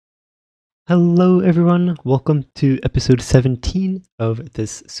Hello everyone, welcome to episode 17 of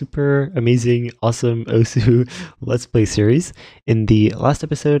this super amazing, awesome Osu Let's Play series. In the last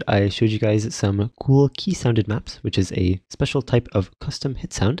episode, I showed you guys some cool key-sounded maps, which is a special type of custom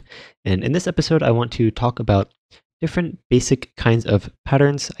hit sound. And in this episode, I want to talk about different basic kinds of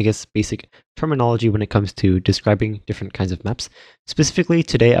patterns, I guess basic terminology when it comes to describing different kinds of maps. Specifically,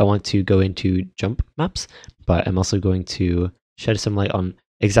 today I want to go into jump maps, but I'm also going to shed some light on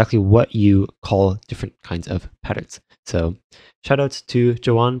exactly what you call different kinds of patterns. So shoutouts to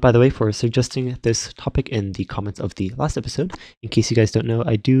Joan, by the way, for suggesting this topic in the comments of the last episode. In case you guys don't know,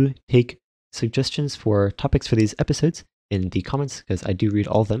 I do take suggestions for topics for these episodes in the comments because I do read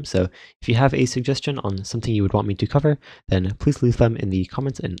all of them. So if you have a suggestion on something you would want me to cover, then please leave them in the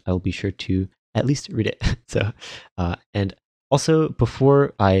comments and I'll be sure to at least read it. And also,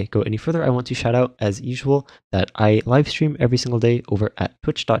 before I go any further, I want to shout out, as usual, that I live stream every single day over at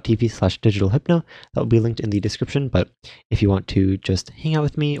twitch.tv/digitalhypno. That will be linked in the description, but if you want to just hang out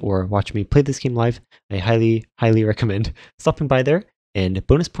with me or watch me play this game live, I highly recommend stopping by there. And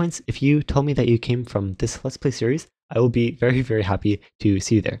bonus points, if you tell me that you came from this Let's Play series, I will be very happy to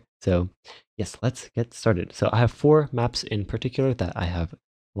see you there. So yes, let's get started. So I have 4 maps in particular that I have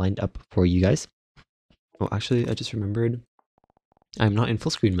lined up for you guys. Oh, actually, I just remembered I'm not in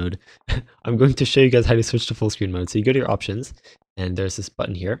full screen mode. I'm going to show you guys how to switch to full screen mode. So you go to your options and there's this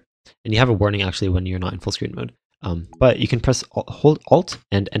button here and you have a warning actually when you're not in full screen mode. But you can hold Alt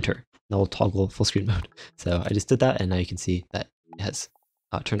and enter. That will toggle full screen mode. So I just did that and now you can see that it has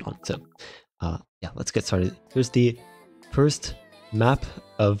turned on. So yeah, let's get started. Here's the first map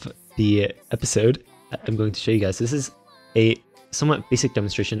of the episode that I'm going to show you guys. This is a somewhat basic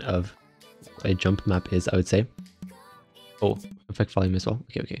demonstration of what a jump map is, I would say. Oh, effect volume as well.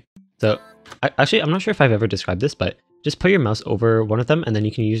 Okay. So actually, I'm not sure if I've ever described this, but just put your mouse over one of them and then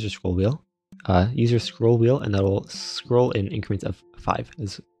you can use your scroll wheel. Use your scroll wheel and that will scroll in increments of 5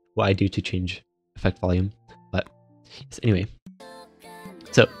 is what I do to change effect volume. But yes, anyway.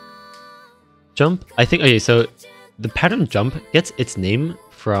 So jump, I think, okay, so the pattern jump gets its name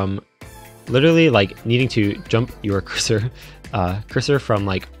from literally like needing to jump your cursor from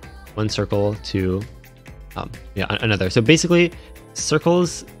like one circle to another. So basically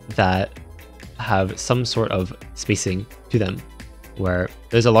circles that have some sort of spacing to them where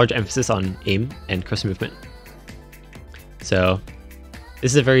there's a large emphasis on aim and cursor movement. So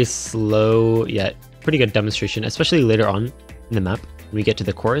this is a very slow yet pretty good demonstration, especially later on in the map when we get to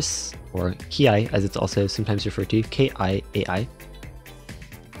the chorus, or ki as it's also sometimes referred to, K-I-A-I.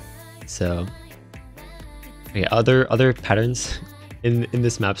 So okay, other patterns in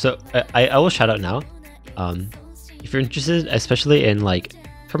this map. So I will shout out now. If you're interested, especially in like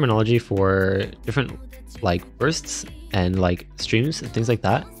terminology for different like bursts and like streams and things like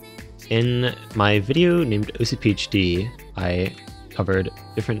that, in my video named OCPHD, I covered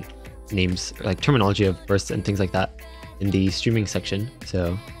different names, like terminology of bursts and things like that in the streaming section.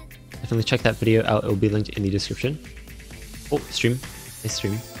 So definitely check that video out. It will be linked in the description. Oh, stream. Nice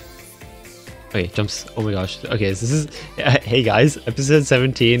stream. Okay, jumps. Oh my gosh. Okay, so this is hey guys, episode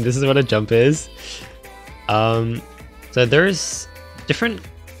 17. This is what a jump is. So there's different,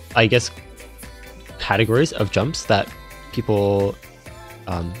 I guess, categories of jumps that people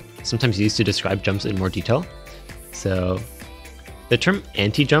sometimes use to describe jumps in more detail. So the term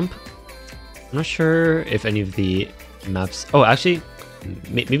anti-jump, I'm not sure if any of the maps, oh actually,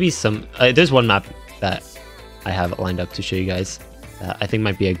 maybe some, there's one map that I have lined up to show you guys that I think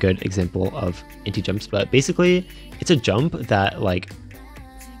might be a good example of anti-jumps, but basically it's a jump that like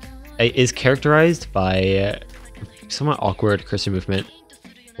is characterized by somewhat awkward cursor movement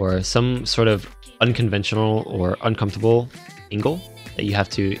or some sort of unconventional or uncomfortable angle that you have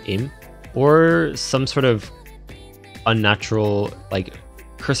to aim, or some sort of unnatural like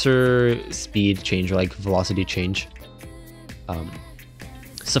cursor speed change or like velocity change.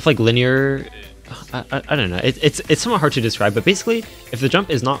 Stuff like linear, I don't know, it's somewhat hard to describe, but basically if the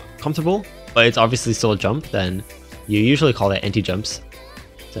jump is not comfortable but it's obviously still a jump, then you usually call it anti-jumps.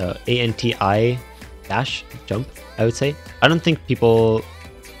 So ANTI dash jump, I would say. I don't think people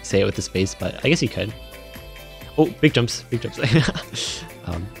say it with the space, but I guess you could. Oh, big jumps.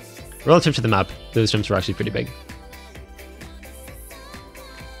 Relative to the map, those jumps were actually pretty big.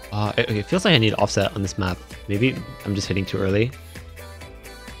 Okay, it feels like I need offset on this map. Maybe I'm just hitting too early.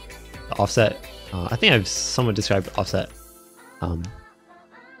 The offset, I think I've somewhat described offset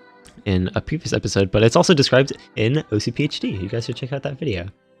in a previous episode, but it's also described in OCPHD. You guys should check out that video.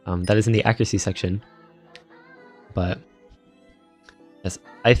 That is in the accuracy section. But yes,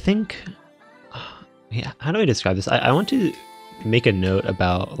 I think, yeah, how do I describe this? I want to make a note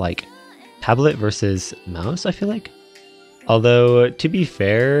about like tablet versus mouse, I feel like. Although, to be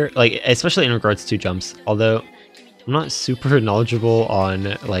fair, like, especially in regards to jumps, although I'm not super knowledgeable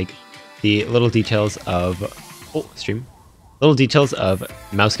on, like, the little details of... Oh, stream. Little details of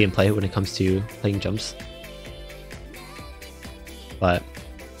mouse gameplay when it comes to playing jumps. But...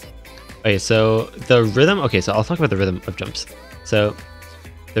 Okay, so the rhythm... Okay, so I'll talk about the rhythm of jumps. So,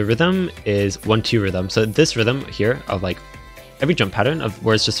 the rhythm is 1-2 rhythm. So this rhythm here of, like, every jump pattern of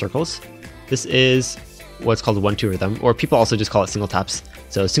where it's just circles, this is what's called 1-2 rhythm, or people also just call it single taps.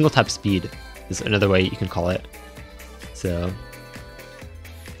 So single tap speed is another way you can call it. So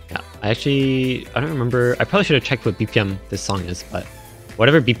yeah, I don't remember. I probably should have checked what BPM this song is, but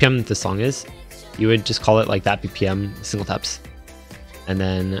whatever BPM the song is, you would just call it like that BPM single taps. And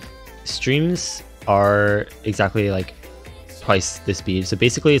then streams are exactly like twice the speed. So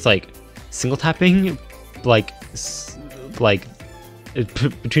basically it's like single tapping like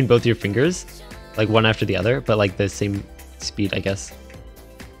between both your fingers, like one after the other, but like the same speed, I guess.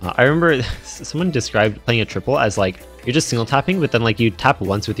 I remember someone described playing a triple as like you're just single tapping, but then like you tap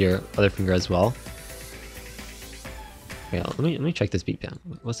once with your other finger as well. Okay, let me check this BPM.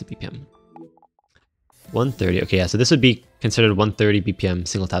 What's the BPM? 130. Okay, yeah, so this would be considered 130 BPM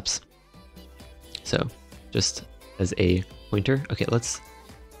single taps. So just as a pointer. Okay, let's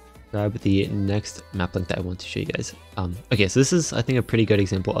grab the next map link that I want to show you guys. Okay, so this is, I think, a pretty good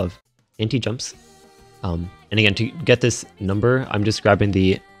example of anti-jumps. And again, to get this number, I'm just grabbing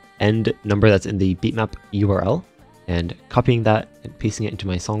the end number that's in the beatmap URL and copying that and pasting it into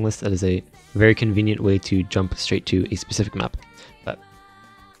my song list. That is a very convenient way to jump straight to a specific map. But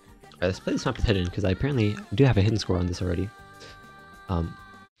alright, let's play this map with hidden, because I apparently do have a hidden score on this already.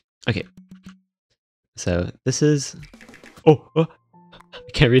 Okay, so this is... Oh,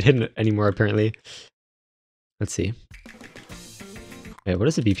 I can't read hidden anymore, apparently. Let's see. Okay, what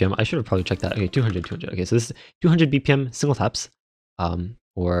is the BPM? I should have probably checked that. Okay, 200. Okay, so this is 200 BPM single taps,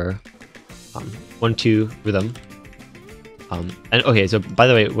 or 1-2 rhythm. And okay, so by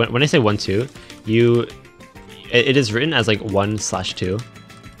the way, when I say 1-2, it is written as like 1/2.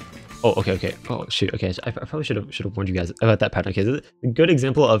 Oh, okay. Oh, shoot. Okay, I probably should have warned you guys about that pattern. Okay, this is a good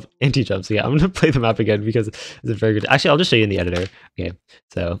example of anti-jump. So yeah, I'm gonna play the map again because it's a very good. Actually, I'll just show you in the editor. Okay,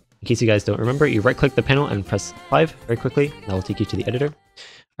 so in case you guys don't remember, you right-click the panel and press 5 very quickly. That will take you to the editor.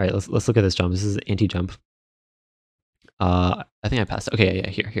 All right, let's look at this jump. This is anti-jump. I think I passed. Okay, yeah,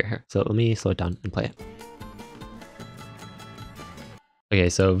 here. So let me slow it down and play it. Okay,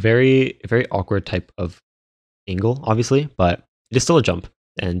 so very awkward type of angle, obviously, but it is still a jump.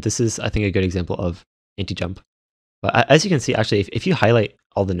 And this is, I think, a good example of anti-jump. But as you can see, actually, if you highlight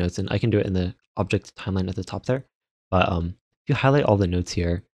all the notes, and I can do it in the object timeline at the top there, but if you highlight all the notes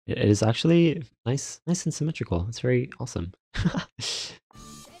here, it is actually nice and symmetrical. It's very awesome.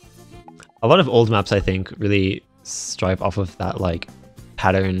 A lot of old maps, I think, really strive off of that like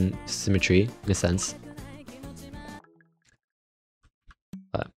pattern symmetry in a sense.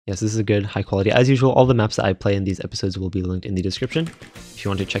 But yes, this is a good high quality. As usual, all the maps that I play in these episodes will be linked in the description if you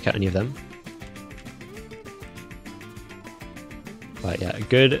want to check out any of them. But yeah,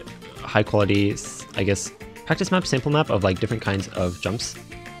 good high quality, I guess, practice map, sample map of like different kinds of jumps.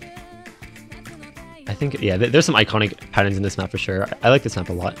 I think, yeah, there's some iconic patterns in this map for sure. I like this map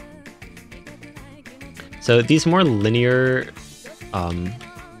a lot. So these more linear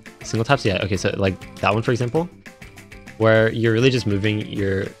single taps, yeah, okay, so like that one, for example, where you're really just moving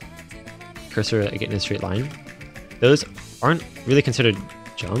your cursor like in a straight line. Those aren't really considered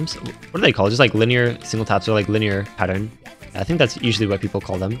jumps. What are they called? Just like linear single taps or like linear pattern. I think that's usually what people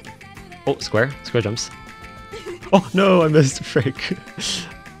call them. Oh, square jumps. Oh no, I missed, frick.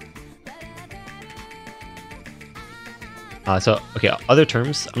 So, okay, other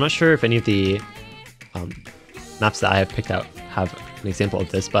terms. I'm not sure if any of the maps that I have picked out have an example of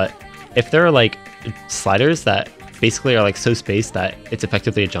this, but if there are like sliders that basically are like so spaced that it's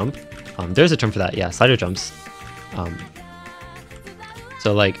effectively a jump, there's a term for that, yeah, slider jumps.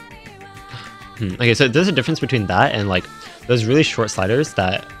 So like, okay, so there's a difference between that and like those really short sliders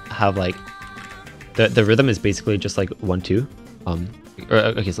that have like, the rhythm is basically just like 1-2.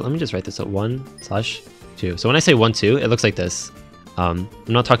 Okay, so let me just write this, so 1/2. So when I say 1-2, it looks like this. I'm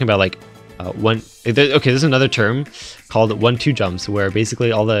not talking about like okay, there's another term called 1-2 jumps, where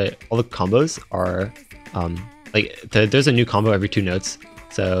basically all the combos are like there's a new combo every 2 notes.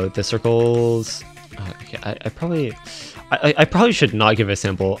 So the circles. Okay, I probably should not give a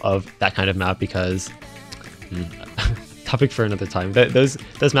sample of that kind of map because topic for another time. Those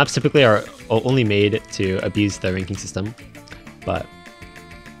maps typically are only made to abuse the ranking system, but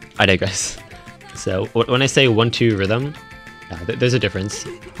I digress. So when I say 1-2 rhythm, yeah, there's a difference.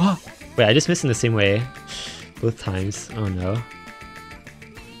 Oh, Wait, I just missed in the same way both times. Oh no.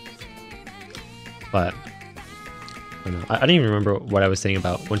 But oh no, I don't even remember what I was saying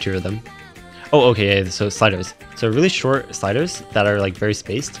about one tier of them. Oh, okay, yeah, so sliders. So really short sliders that are like very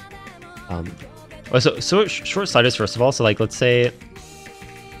spaced. So short sliders first of all. So like let's say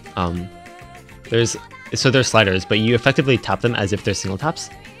there's sliders, but you effectively tap them as if they're single taps.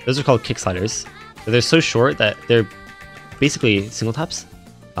 Those are called kick sliders. So they're so short that they're basically single taps,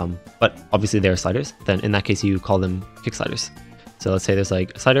 but obviously they're sliders. Then in that case, you call them kick sliders. So let's say there's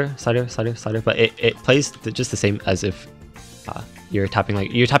like slider, slider, slider, slider, but it plays just the same as if you're tapping in a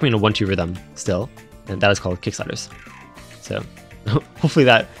 1-2 rhythm still, and that is called kick sliders. So hopefully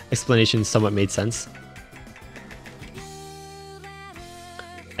that explanation somewhat made sense.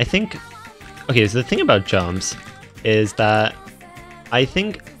 I think, okay, so the thing about jumps is that I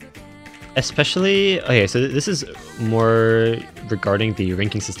think especially, okay, so this is more regarding the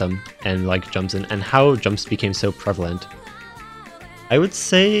ranking system and like jumps and how jumps became so prevalent. I would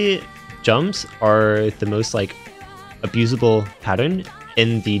say jumps are the most like abusable pattern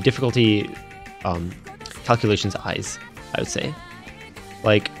in the difficulty calculation's eyes, I would say.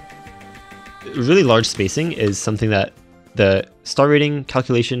 Like, really large spacing is something that the star rating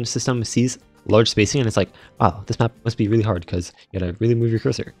calculation system sees large spacing and it's like, wow, this map must be really hard because you gotta really move your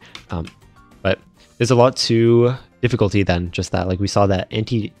cursor. But there's a lot to difficulty than just that. Like we saw that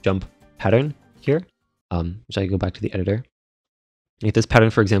anti-jump pattern here, which I go back to the editor. Like this pattern,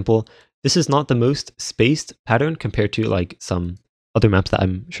 for example, this is not the most spaced pattern compared to like some other maps that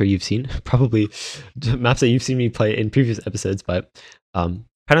I'm sure you've seen, probably maps that you've seen me play in previous episodes, but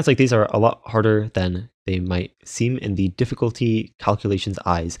patterns like these are a lot harder than they might seem in the difficulty calculation's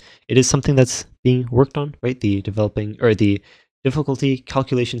eyes. It is something that's being worked on, right? The difficulty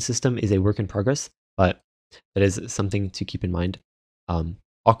calculation system is a work in progress, but that is something to keep in mind.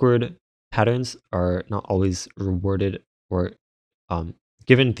 Awkward patterns are not always rewarded or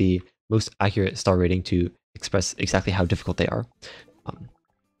given the most accurate star rating to express exactly how difficult they are.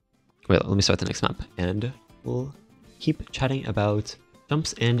 Wait, let me start the next map and we'll keep chatting about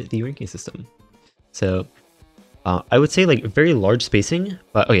jumps and the ranking system. So I would say like very large spacing,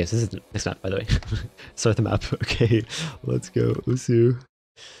 but oh yes, this is the next map, by the way. Start the map. Okay, let's go, Osu.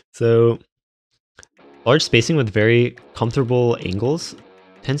 So large spacing with very comfortable angles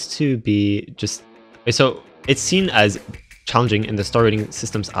tends to be just, so it's seen as challenging in the star rating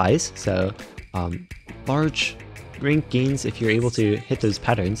system's eyes. So large rank gains if you're able to hit those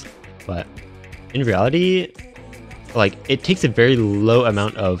patterns, but in reality, like it takes a very low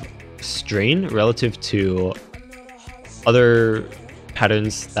amount of strain relative to other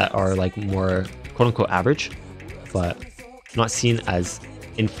patterns that are like more quote-unquote average, but not seen as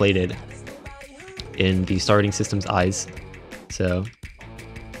inflated in the star rating system's eyes. So,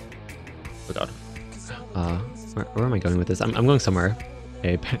 oh god, where am I going with this? I'm going somewhere.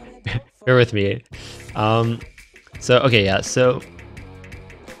 Okay, bear with me. So okay, yeah. So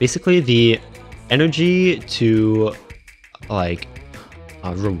basically, the energy to like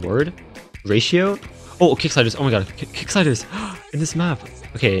reward ratio. Oh, kick sliders! Oh my god, kick sliders in this map.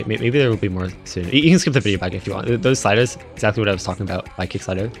 Okay, maybe there will be more soon. You can skip the video back if you want. Those sliders, exactly what I was talking about by kick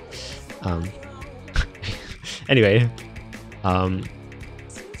slider. Anyway,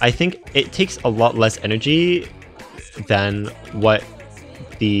 I think it takes a lot less energy than what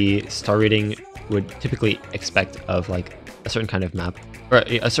the star rating would typically expect of like a certain kind of map or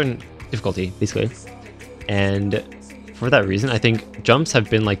a certain difficulty, basically. And for that reason, I think jumps have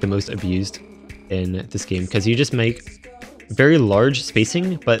been like the most abused in this game because you just make very large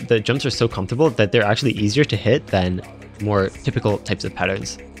spacing, but the jumps are so comfortable that they're actually easier to hit than more typical types of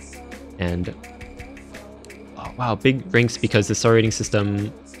patterns. And oh, wow, big ranks because the star rating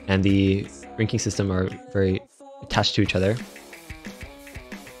system and the ranking system are very attached to each other.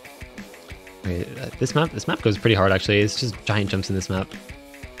 Okay, this map goes pretty hard actually. It's just giant jumps in this map.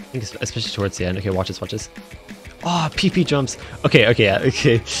 I think especially towards the end. Okay, watch this, watch this. Oh, PP jumps. Okay, yeah,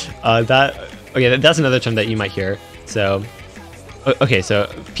 okay. That's another term that you might hear. So, okay, so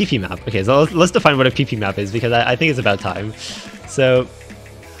PP map. Okay, so let's define what a PP map is because I think it's about time. So,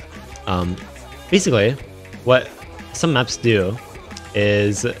 basically, what some maps do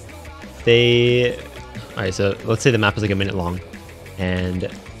is they. Alright, so let's say the map is like a minute long, and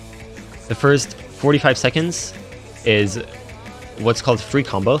the first 45 seconds is what's called free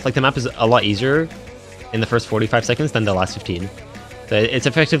combo. Like the map is a lot easier in the first 45 seconds than the last 15. So it's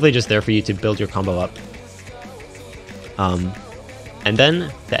effectively just there for you to build your combo up. And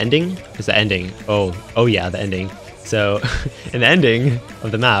then the ending is the ending. Oh yeah, the ending. So in the ending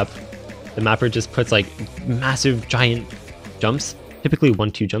of the map, the mapper just puts like massive giant jumps typically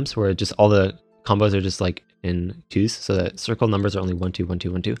 1-2 jumps where just all the combos are just like in twos, so the circle numbers are only 1 2 1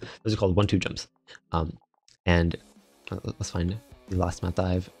 2 1 2. Those are called 1-2 jumps. And let's find the last map that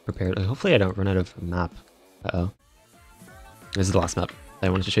I've prepared. Hopefully I don't run out of map. Uh-oh. This is the last map that I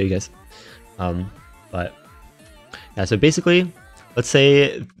wanted to show you guys. But yeah, so basically, let's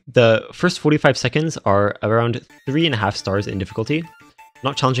say the first 45 seconds are around 3.5 stars in difficulty.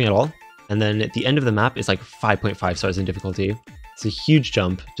 Not challenging at all. And then at the end of the map is like 5.5 stars in difficulty. It's a huge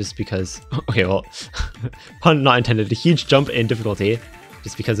jump just because, okay, well, pun not intended, a huge jump in difficulty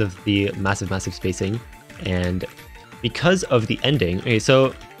just because of the massive spacing. And because of the ending, okay,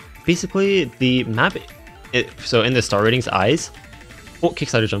 so basically the map, so in the star ratings eyes, oh,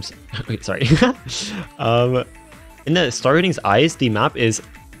 Kickstarter jumps, wait, sorry. In the star ratings eyes, the map is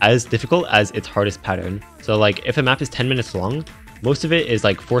as difficult as its hardest pattern. So like if a map is 10 minutes long, most of it is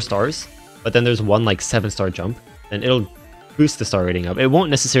like 4 stars, but then there's one like 7-star jump, and it'll boost the star rating up. It won't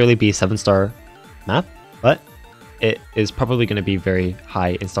necessarily be a 7-star map, but it is probably going to be very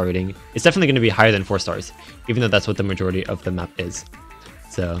high in star rating. It's definitely going to be higher than 4 stars, even though that's what the majority of the map is.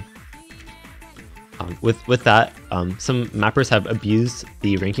 So with that, some mappers have abused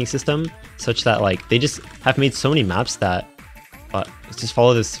the ranking system such that like they just have made so many maps that just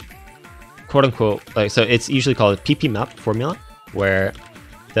follow this quote-unquote, like, so it's usually called a PP map formula, where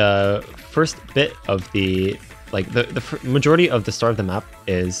the first bit of the, like the majority of the start of the map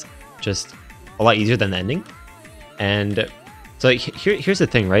is just a lot easier than the ending. And so like, here's the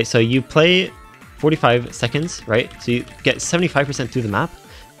thing, right? So you play 45 seconds, right? So you get 75% through the map,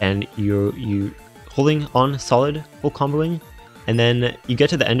 and you holding on solid, full comboing, and then you get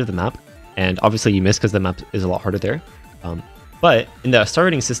to the end of the map, and obviously you miss because the map is a lot harder there. But in the star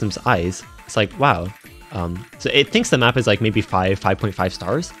rating system's eyes, it's like, wow. So it thinks the map is like maybe 5.5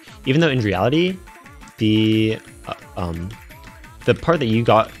 stars, even though in reality, the part that you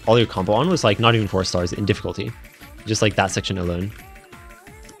got all your combo on was like not even 4 stars in difficulty, just like that section alone.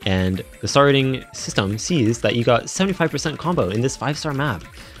 And the star rating system sees that you got 75% combo in this 5-star map.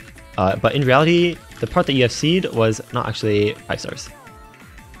 But in reality, the part that you FC'd was not actually 5 stars.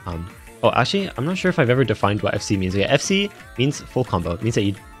 Oh, actually, I'm not sure if I've ever defined what FC means. Yeah, FC means full combo. It means that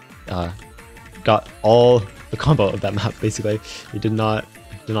you got all the combo of that map, basically. You did not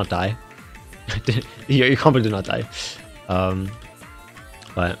die. your combo did not die.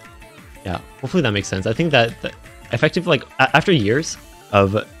 But yeah, hopefully that makes sense. I think that effective, like after years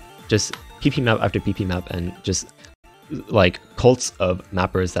of just PP map after PP map and just like cults of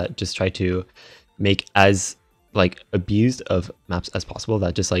mappers that just try to make as like abused of maps as possible,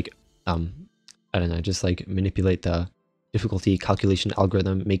 that just like I don't know, just like manipulate the difficulty calculation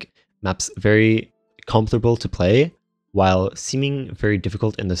algorithm, make maps very comfortable to play while seeming very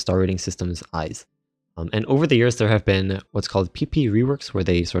difficult in the star rating system's eyes. And over the years, there have been what's called PP reworks, where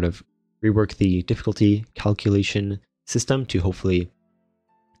they sort of rework the difficulty calculation system to hopefully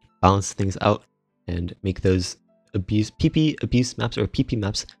balance things out and make those PP abuse maps or PP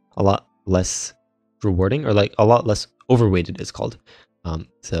maps a lot less rewarding, or like a lot less overweighted, it's called.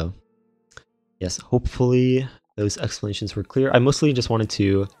 So yes, hopefully those explanations were clear. I mostly just wanted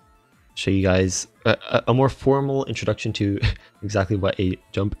to show you guys a more formal introduction to exactly what a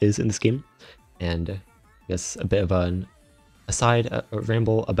jump is in this game, and I guess a bit of an aside, a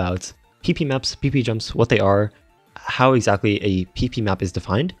ramble about PP maps, PP jumps, what they are, how exactly a PP map is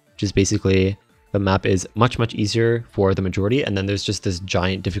defined, which is basically the map is much easier for the majority, and then there's just this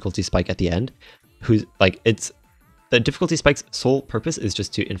giant difficulty spike at the end, who's like, it's the difficulty spike's sole purpose is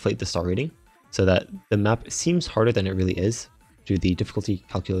just to inflate the star rating so that the map seems harder than it really is through the difficulty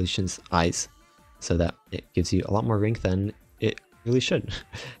calculation's eyes, so that it gives you a lot more rank than it really should.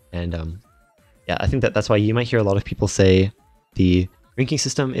 And yeah, I think that's why you might hear a lot of people say the ranking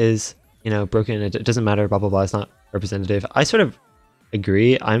system is, you know, broken, it doesn't matter, blah blah blah, it's not representative. I sort of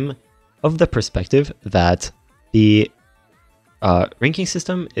agree. I'm of the perspective that the ranking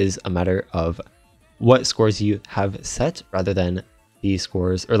system is a matter of what scores you have set rather than the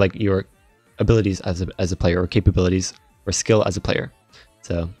scores, or like your abilities as a player, or capabilities or skill as a player.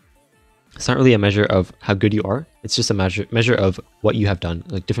 So it's not really a measure of how good you are, it's just a measure of what you have done,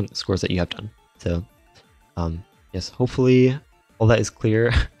 like different scores that you have done. So yes, hopefully all that is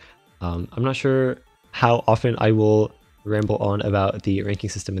clear. I'm not sure how often I will ramble on about the ranking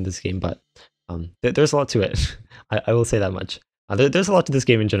system in this game, but there's a lot to it. I will say that much. There's a lot to this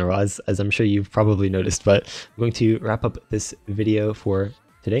game in general, as I'm sure you've probably noticed, but I'm going to wrap up this video for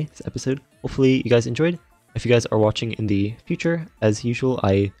today, this episode. Hopefully you guys enjoyed. If you guys are watching in the future, as usual,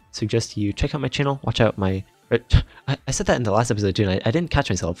 I suggest you check out my channel, watch out my... I said that in the last episode too, and I didn't catch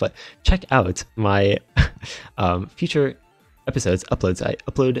myself, but check out my future episodes, uploads. I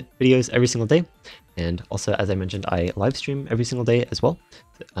upload videos every single day, and also, as I mentioned, I live stream every single day as well,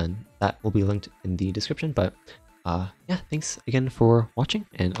 and that will be linked in the description. But yeah, thanks again for watching,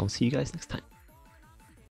 and I'll see you guys next time.